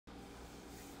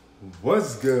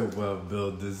What's good,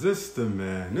 Wealthbuilders? It's the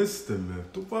man, it's the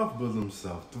myth, the wealth builder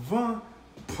himself, Devon,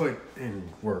 put in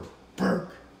work,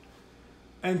 Burke.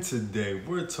 And today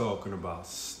we're talking about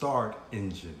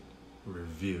StartEngine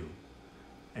review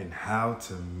and how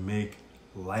to make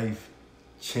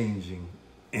life-changing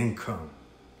income.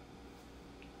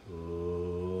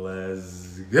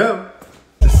 Let's go.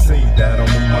 To say that I'm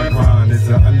on my grind is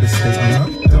an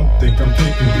understatement. Don't think I'm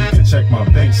thinking you can check my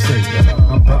bank statement.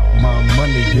 I'm about my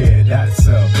money, yeah, that's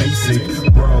a basic.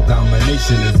 World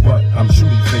domination is what I'm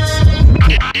truly facing.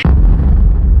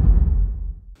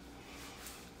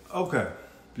 Okay,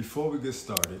 before we get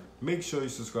started, make sure you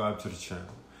subscribe to the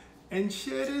channel and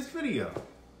share this video.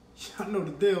 Y'all know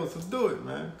the deal, so do it,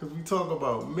 man, because we talk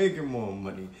about making more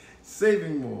money,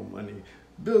 saving more money,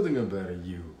 building a better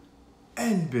you,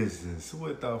 and business. So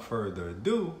without further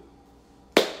ado,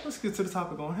 let's get to the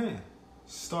topic on hand.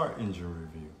 StartEngine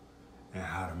review and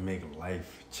how to make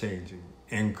life-changing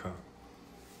income.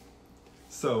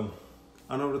 So,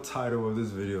 I know the title of this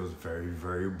video is very,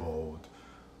 very bold,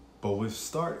 but with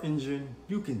StartEngine,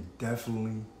 you can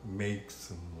definitely make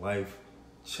some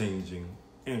life-changing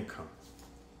income.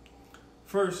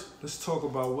 First, let's talk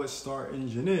about what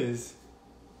StartEngine is,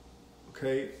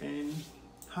 okay, and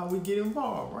how we get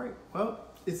involved, right? Well,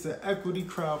 it's an equity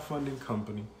crowdfunding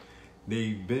company.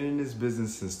 They've been in this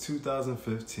business since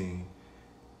 2015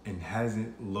 and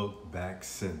hasn't looked back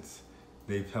since.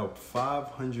 They've helped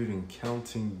 500 and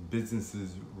counting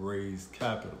businesses raise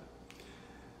capital.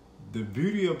 The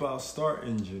beauty about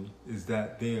StartEngine is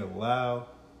that they allow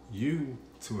you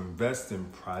to invest in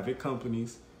private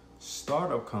companies,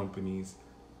 startup companies,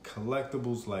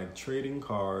 collectibles like trading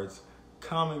cards,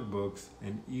 comic books,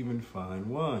 and even fine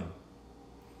wine.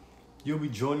 You'll be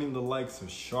joining the likes of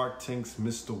Shark Tank's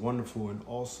Mr. Wonderful and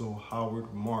also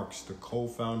Howard Marks, the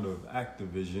co-founder of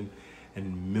Activision,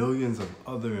 and millions of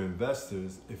other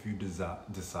investors if you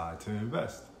decide to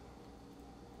invest.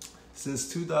 Since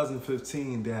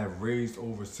 2015, they have raised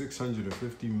over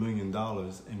 $650 million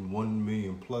and 1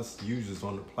 million plus users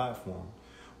on the platform,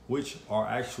 which are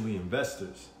actually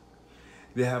investors.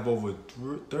 They have over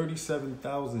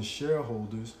 37,000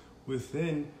 shareholders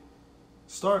within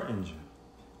StartEngine.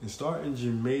 And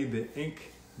StartEngine made the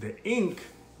Inc.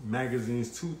 magazine's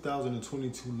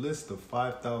 2022 list of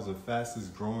 5,000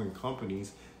 fastest growing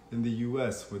companies in the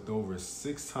US with over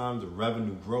 6 times the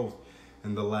revenue growth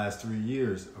in the last 3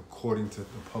 years, according to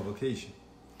the publication.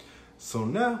 So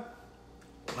now,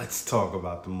 let's talk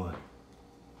about the money.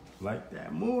 Like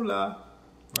that moolah,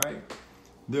 right?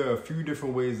 There are a few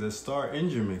different ways that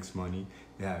StartEngine makes money.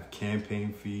 They have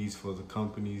campaign fees for the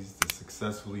companies to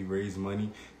successfully raise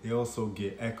money. They also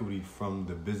get equity from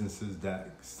the businesses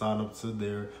that sign up to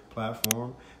their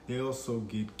platform. They also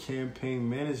get campaign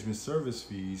management service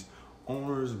fees,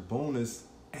 owner's bonus,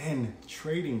 and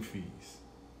trading fees.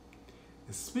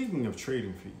 And speaking of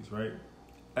trading fees, right?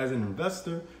 As an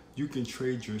investor, you can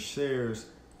trade your shares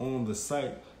on the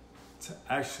site to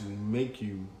actually make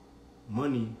you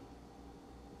money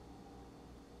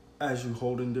as you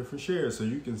hold in different shares. So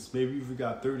you can, maybe if you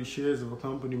got 30 shares of a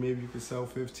company, maybe you could sell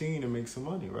 15 and make some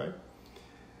money, right?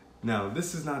 Now,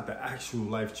 this is not the actual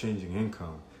life-changing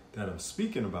income that I'm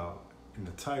speaking about in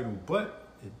the title, but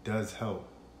it does help.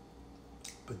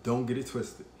 But don't get it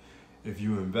twisted. If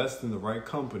you invest in the right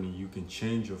company, you can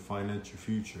change your financial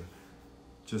future.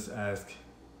 Just ask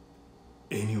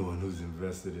anyone who's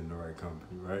invested in the right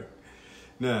company, right?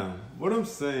 Now, what I'm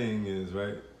saying is,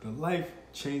 right, the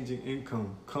life-changing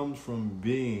income comes from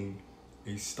being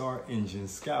a StartEngine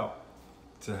scout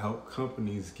to help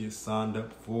companies get signed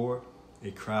up for a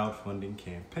crowdfunding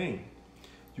campaign.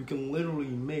 You can literally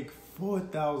make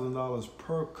 $4,000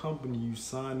 per company you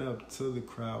sign up to the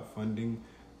crowdfunding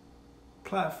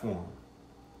platform.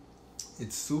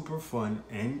 It's super fun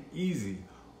and easy.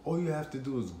 All you have to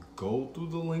do is go through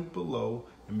the link below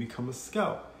and become a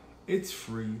scout. It's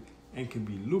free and can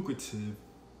be lucrative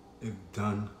if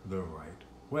done the right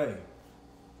way.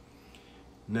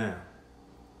 Now,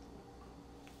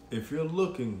 if you're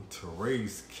looking to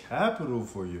raise capital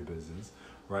for your business,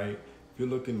 right? If you're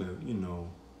looking to,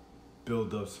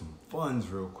 build up some funds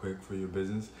real quick for your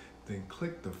business, then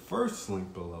click the first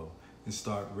link below and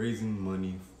start raising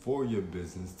money for your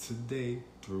business today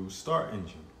through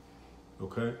StartEngine.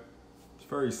 Okay? It's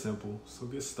very simple, so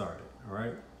get started, all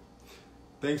right?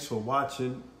 Thanks for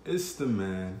watching. It's the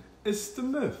man, it's the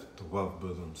myth, the wealth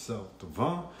builder himself,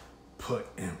 Devon, put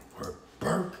in work,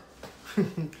 Burke.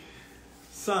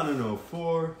 Signing off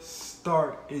for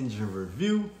StartEngine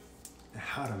review and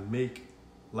how to make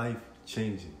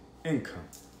life-changing income.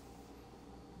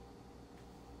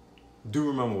 Do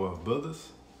remember, Wealthbuilders,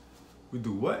 we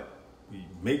do what? We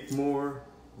make more,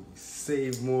 we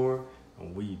save more,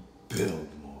 and we build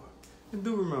more. And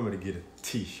do remember to get a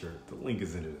t-shirt. The link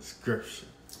is in the description.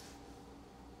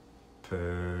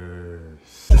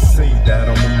 Peace. To say that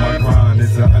I'm on my grind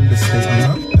is an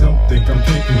understatement. Don't think I'm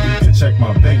thinking you can check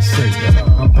my bank statement.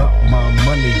 I'm about my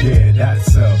money, yeah,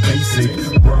 that's a basic.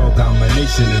 World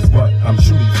domination is what I'm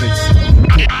truly facing.